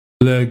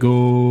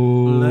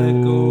Lego.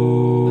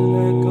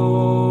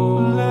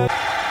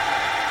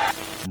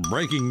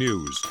 Breaking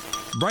news.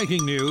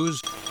 Breaking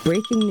news.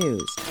 Breaking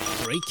news.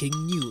 Breaking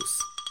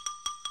news.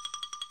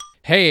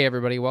 Hey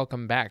everybody,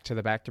 welcome back to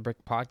the Back to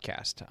Brick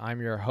podcast. I'm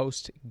your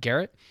host,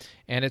 Garrett,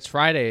 and it's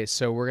Friday,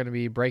 so we're going to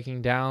be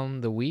breaking down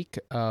the week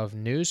of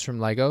news from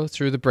LEGO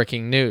through the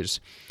Bricking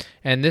News.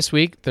 And this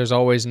week, there's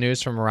always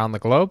news from around the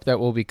globe that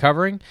we'll be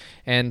covering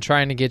and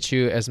trying to get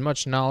you as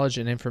much knowledge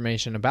and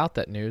information about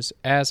that news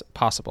as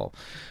possible.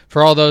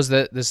 For all those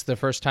that this is the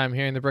first time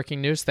hearing the Bricking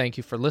News, thank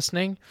you for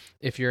listening.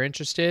 If you're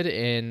interested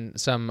in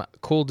some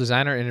cool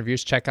designer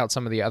interviews, check out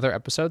some of the other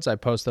episodes. I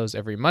post those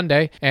every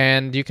Monday.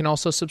 And you can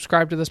also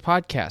subscribe to this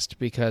podcast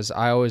because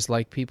I always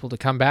like people to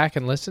come back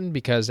and listen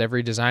because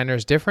every designer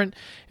is different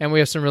and we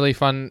have some really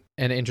fun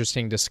and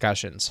interesting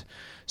discussions.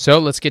 So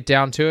let's get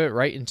down to it,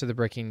 right into the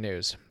breaking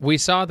news. We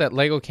saw that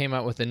LEGO came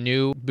out with a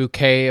new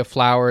bouquet of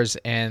flowers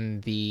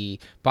and the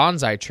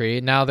bonsai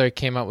tree. Now they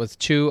came out with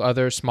two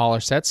other smaller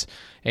sets,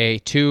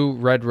 two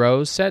red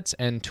rose sets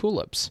and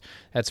tulips.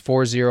 That's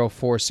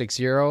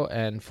 40460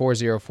 and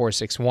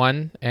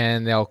 40461,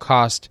 and they'll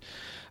cost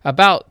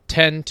about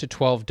 $10 to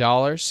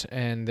 $12,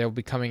 and they'll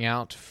be coming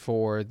out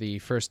for the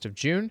 1st of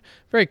June.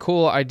 Very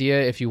cool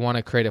idea if you want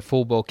to create a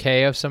full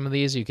bouquet of some of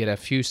these. You get a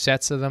few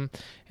sets of them,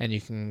 and you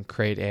can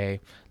create a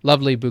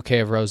lovely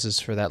bouquet of roses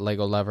for that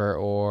LEGO lover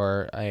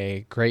or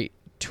a great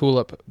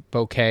tulip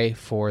bouquet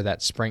for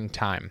that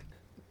springtime.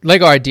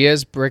 LEGO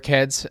Ideas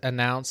Brickheads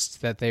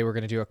announced that they were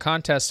going to do a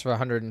contest for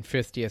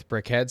 150th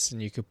Brickheads,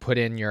 and you could put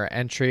in your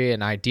entry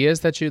and ideas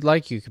that you'd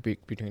like. You could be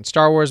between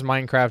Star Wars,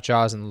 Minecraft,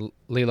 Jaws, and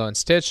Lilo and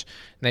Stitch.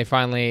 And they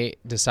finally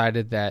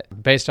decided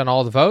that based on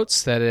all the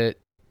votes that it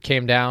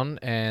came down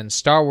and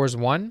Star Wars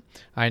won.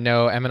 I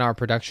know M&R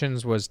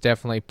Productions was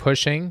definitely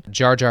pushing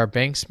Jar Jar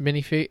Binks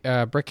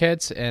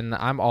brickheads, and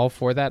I'm all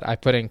for that. I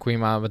put in Queen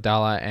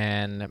Amidala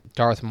and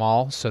Darth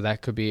Maul, so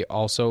that could be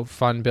also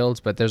fun builds,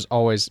 but there's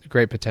always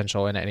great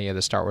potential in any of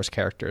the Star Wars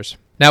characters.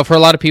 Now, for a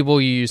lot of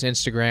people, you use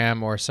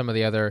Instagram or some of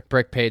the other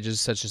brick pages,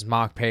 such as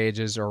Mock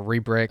Pages or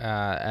Rebrick,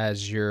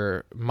 as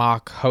your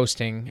mock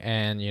hosting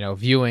and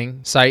viewing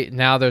site.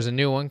 Now, there's a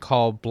new one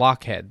called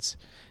Blockheads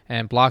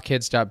and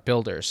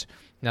blockheads.builders.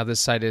 Now,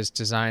 this site is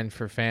designed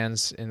for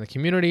fans in the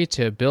community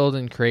to build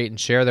and create and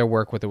share their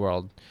work with the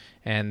world.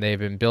 And they've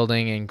been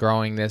building and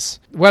growing this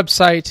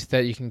website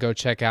that you can go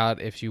check out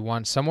if you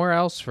want somewhere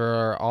else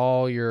for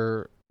all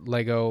your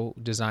LEGO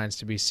designs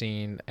to be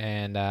seen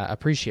and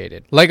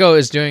appreciated. LEGO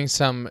is doing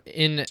some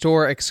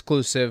in-store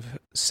exclusive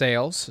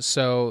sales,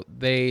 so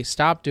they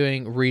stopped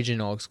doing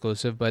regional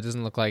exclusive, but it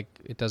doesn't look like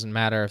it doesn't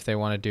matter if they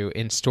want to do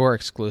in-store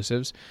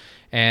exclusives.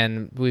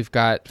 And we've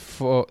got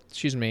 3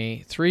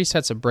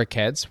 sets of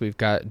brickheads. We've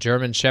got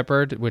German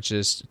Shepherd, which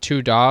is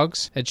 2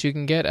 dogs that you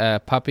can get, a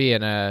puppy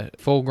and a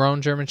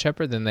full-grown German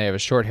Shepherd. Then they have a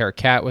short-haired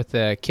cat with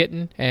a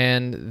kitten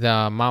and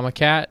the mama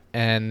cat.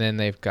 And then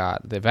they've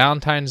got the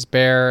Valentine's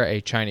bear,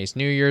 a Chinese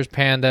New Year's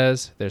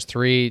pandas. There's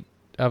 3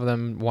 of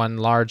them, 1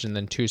 large and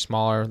then 2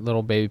 smaller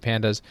little baby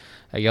pandas,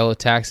 a yellow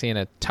taxi, and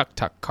a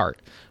tuk-tuk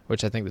cart,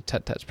 which I think the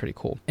tut-tut's pretty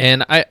cool.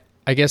 And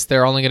I guess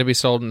they're only going to be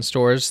sold in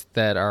stores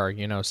that are,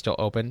 still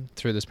open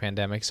through this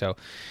pandemic. So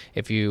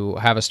if you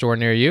have a store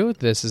near you,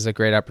 this is a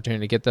great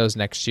opportunity to get those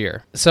next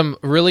year. Some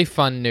really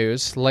fun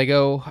news,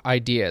 LEGO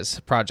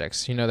Ideas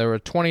projects. There were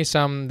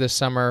 20-some this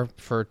summer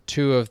for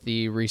 2 of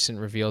the recent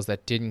reveals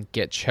that didn't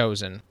get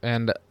chosen.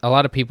 And a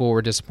lot of people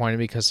were disappointed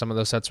because some of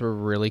those sets were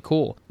really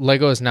cool.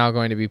 LEGO is now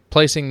going to be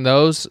placing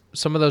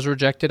some of those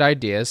rejected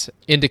ideas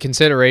into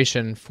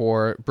consideration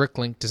for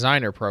Bricklink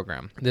Designer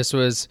Program. This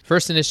was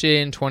first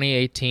initiated in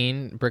 2018.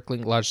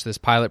 Bricklink launched this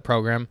pilot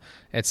program.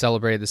 It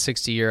celebrated the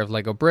 60th year of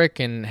LEGO Brick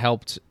and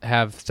helped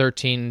have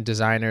 13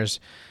 designers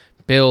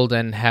build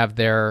and have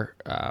their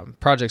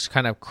projects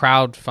kind of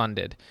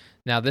crowd-funded.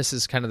 Now, this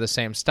is kind of the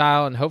same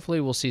style, and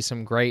hopefully we'll see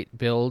some great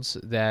builds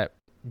that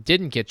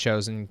didn't get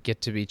chosen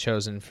get to be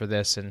chosen for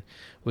this, and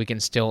we can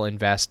still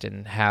invest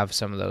and have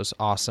some of those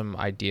awesome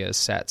ideas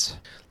sets.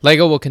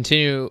 LEGO will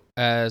continue,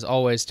 as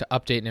always, to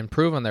update and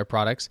improve on their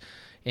products.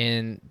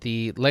 In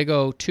the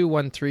LEGO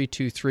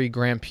 21323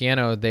 Grand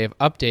Piano, they've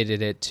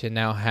updated it to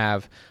now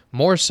have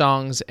more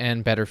songs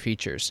and better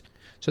features.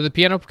 So the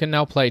piano can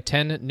now play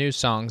 10 new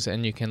songs,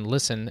 and you can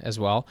listen as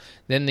well.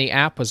 Then the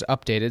app was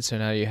updated, so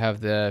now you have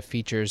the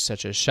features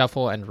such as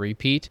shuffle and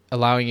repeat,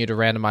 allowing you to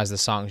randomize the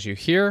songs you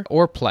hear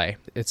or play.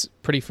 It's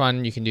pretty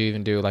fun. You can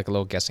even do like a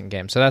little guessing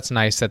game. So that's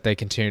nice that they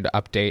continue to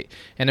update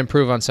and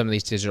improve on some of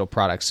these digital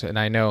products. And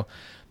I know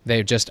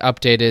they've just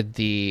updated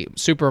the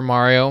Super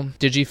Mario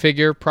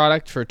Digifigure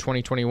product for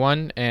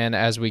 2021, and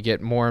as we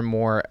get more and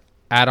more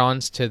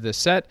add-ons to the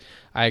set,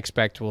 I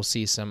expect we'll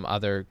see some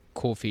other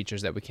cool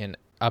features that we can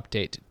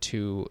update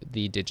to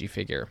the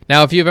Digifigure.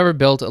 Now, if you've ever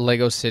built a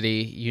Lego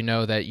city, you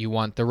know that you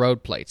want the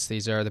road plates.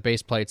 These are the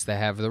base plates that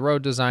have the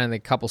road design and a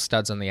couple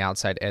studs on the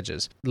outside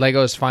edges.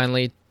 Lego is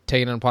finally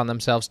taken it upon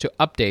themselves to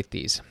update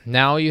these.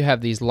 Now you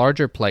have these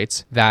larger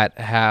plates that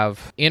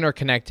have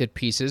interconnected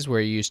pieces where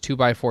you use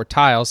 2x4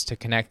 tiles to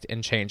connect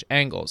and change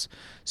angles.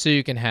 So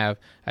you can have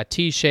a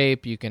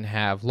T-shape, you can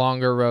have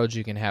longer roads,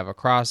 you can have a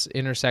cross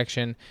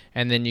intersection,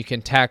 and then you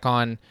can tack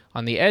on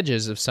the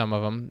edges of some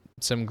of them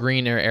some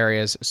greener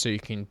areas so you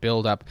can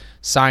build up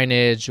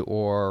signage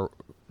or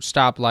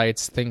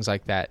stoplights, things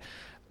like that.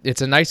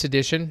 It's a nice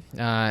addition.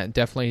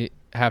 Definitely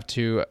have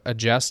to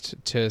adjust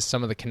to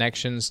some of the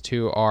connections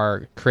to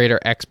our creator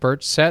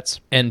expert sets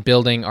and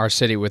building our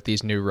city with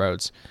these new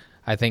roads.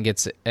 I think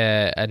it's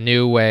a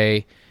new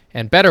way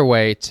and better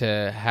way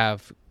to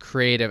have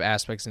creative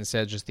aspects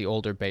instead of just the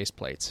older base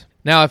plates.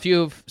 Now, if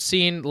you've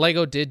seen,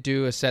 LEGO did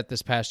do a set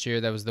this past year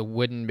that was the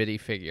wooden MIDI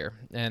figure,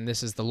 and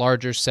this is the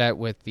larger set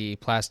with the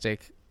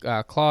plastic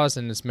claws,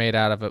 and it's made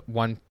out of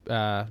one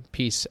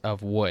piece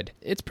of wood.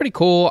 It's pretty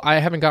cool. I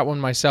haven't got one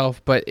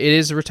myself, but it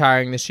is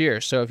retiring this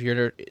year, so if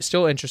you're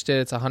still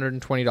interested, it's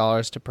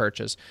 $120 to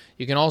purchase.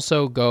 You can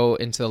also go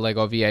into the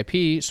LEGO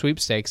VIP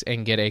sweepstakes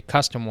and get a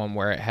custom one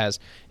where it has,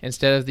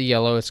 instead of the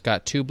yellow, it's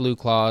got 2 blue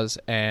claws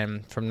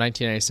and from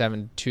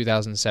 1997 to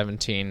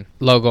 2017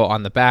 logo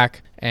on the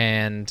back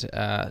and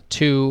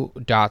 2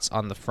 dots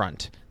on the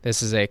front.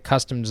 This is a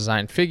custom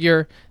designed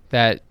figure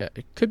that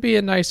could be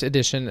a nice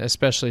addition,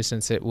 especially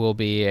since it will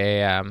be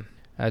a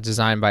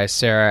designed by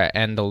Sarah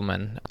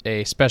Endelman,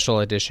 a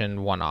special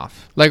edition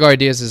one-off. LEGO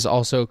Ideas is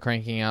also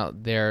cranking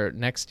out their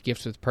next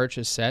gift with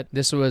purchase set.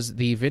 This was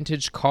the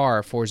Vintage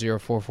Car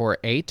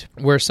 40448,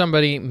 where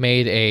somebody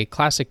made a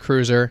classic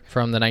cruiser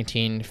from the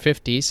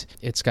 1950s.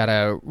 It's got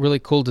a really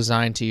cool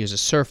design to use a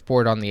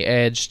surfboard on the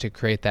edge to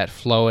create that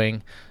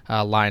flowing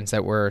lines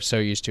that we're so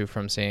used to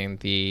from seeing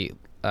the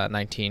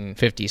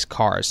 1950s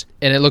cars.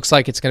 And it looks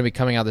like it's going to be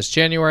coming out this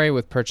January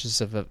with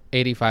purchase of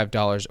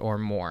 $85 or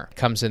more. It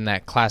comes in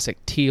that classic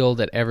teal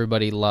that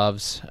everybody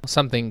loves.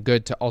 Something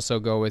good to also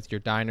go with your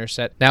diner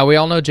set. Now, we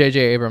all know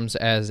J.J. Abrams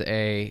as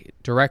a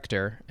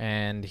director,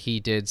 and he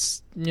did,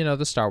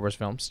 the Star Wars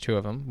films, 2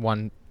 of them.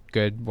 One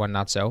good, one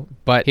not so.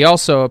 But he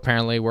also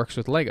apparently works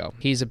with LEGO.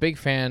 He's a big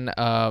fan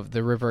of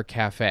the River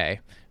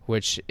Cafe,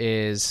 which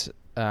is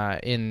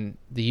in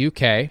the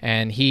UK,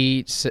 and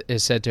he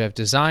is said to have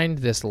designed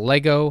this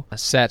Lego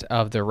set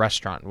of the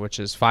restaurant, which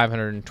is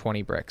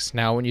 520 bricks.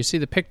 Now, when you see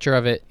the picture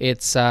of it,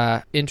 it's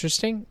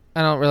interesting.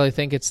 I don't really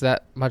think it's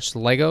that much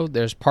Lego.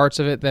 There's parts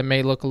of it that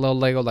may look a little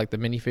Lego, like the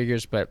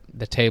minifigures, but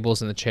the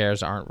tables and the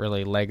chairs aren't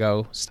really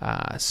Lego.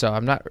 So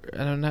I'm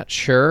not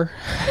sure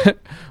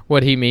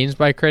what he means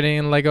by creating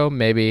in Lego.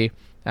 Maybe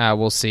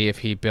we'll see if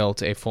he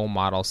built a full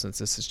model, since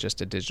this is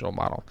just a digital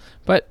model.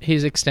 But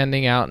he's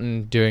extending out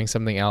and doing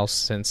something else,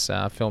 since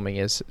filming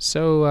is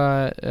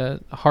so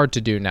hard to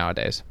do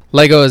nowadays.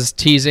 LEGO is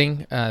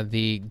teasing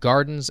the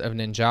Gardens of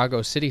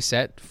Ninjago city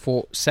set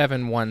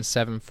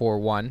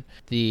 71741.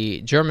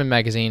 The German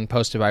magazine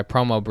posted by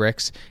Promo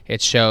Bricks.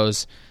 It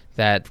shows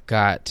that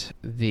got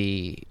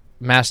the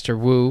Master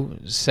Wu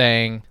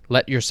saying,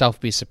 "Let yourself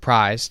be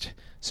surprised."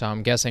 So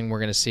I'm guessing we're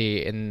going to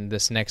see in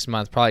this next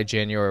month, probably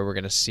January, we're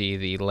going to see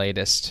the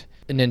latest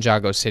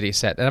Ninjago city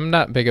set. And I'm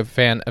not big a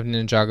fan of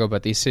Ninjago,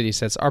 but these city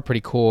sets are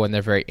pretty cool, and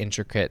they're very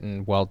intricate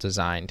and well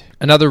designed.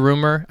 Another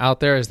rumor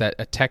out there is that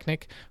a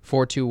Technic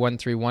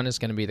 42131 is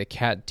going to be the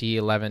Cat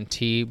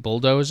D11T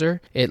bulldozer.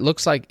 It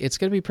looks like it's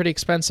going to be pretty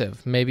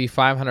expensive, maybe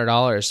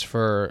 $500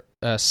 for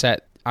a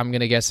set. I'm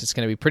going to guess it's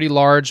going to be pretty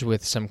large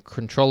with some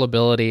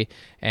controllability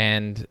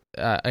and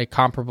a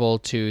comparable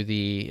to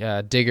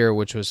the Digger,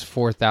 which was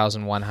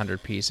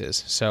 4,100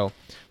 pieces. So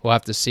we'll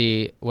have to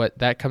see what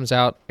that comes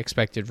out.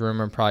 Expected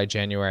rumor probably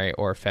January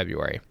or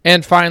February.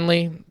 And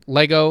finally,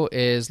 LEGO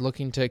is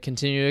looking to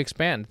continue to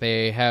expand.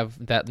 They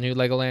have that new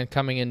Legoland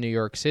coming in New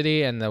York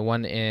City and the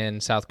one in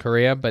South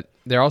Korea, but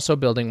they're also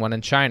building one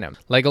in China.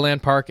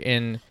 Legoland Park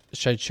in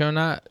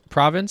Sichuan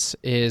province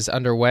is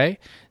underway.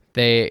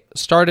 They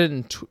started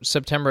in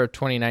September of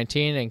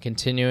 2019 and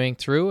continuing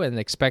through, and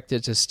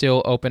expected to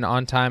still open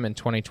on time in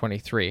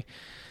 2023.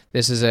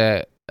 This is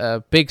a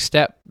big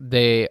step.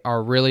 They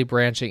are really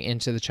branching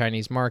into the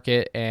Chinese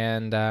market,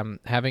 and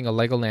having a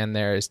Legoland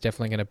there is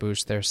definitely going to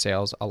boost their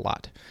sales a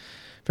lot.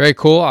 Very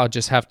cool. I'll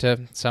just have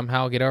to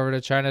somehow get over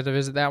to China to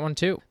visit that one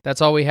too.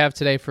 That's all we have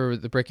today for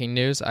the Bricking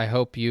News. I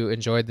hope you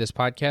enjoyed this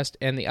podcast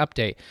and the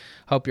update.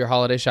 Hope your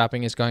holiday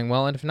shopping is going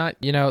well. And if not,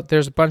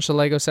 there's a bunch of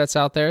Lego sets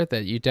out there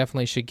that you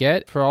definitely should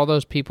get. For all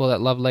those people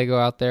that love Lego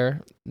out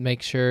there,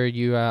 make sure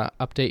you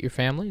update your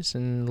families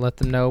and let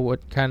them know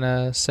what kind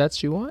of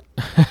sets you want.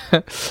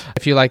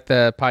 If you like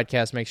the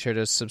podcast, make sure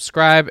to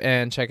subscribe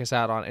and check us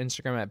out on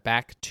Instagram at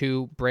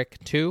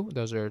Back2Brick2.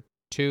 Those are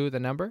 2, the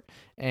number,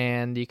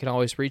 and you can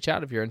always reach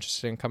out if you're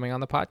interested in coming on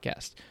the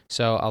podcast.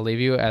 So I'll leave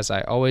you as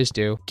I always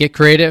do. Get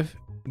creative,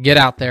 get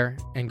out there,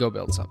 and go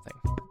build something.